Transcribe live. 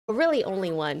really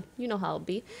only one. You know how it'll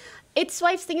be. It's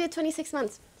wife's thinking of 26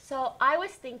 months. So I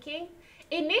was thinking,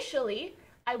 initially,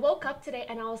 I woke up today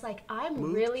and I was like,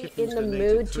 I'm really in the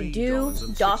mood to do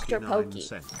Dr. Pokey.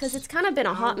 Because it's kind of been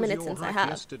a hot minute since I have.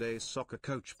 Yesterday's soccer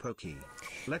coach Pokey.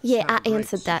 Yeah, I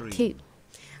answered that too.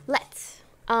 Let's.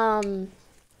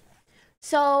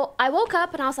 So I woke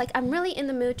up and I was like, I'm really in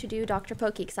the mood to do Dr.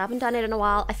 Pokey because I haven't done it in a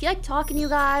while. I feel like talking to you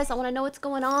guys. I want to know what's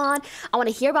going on. I want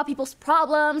to hear about people's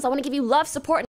problems. I want to give you love, support,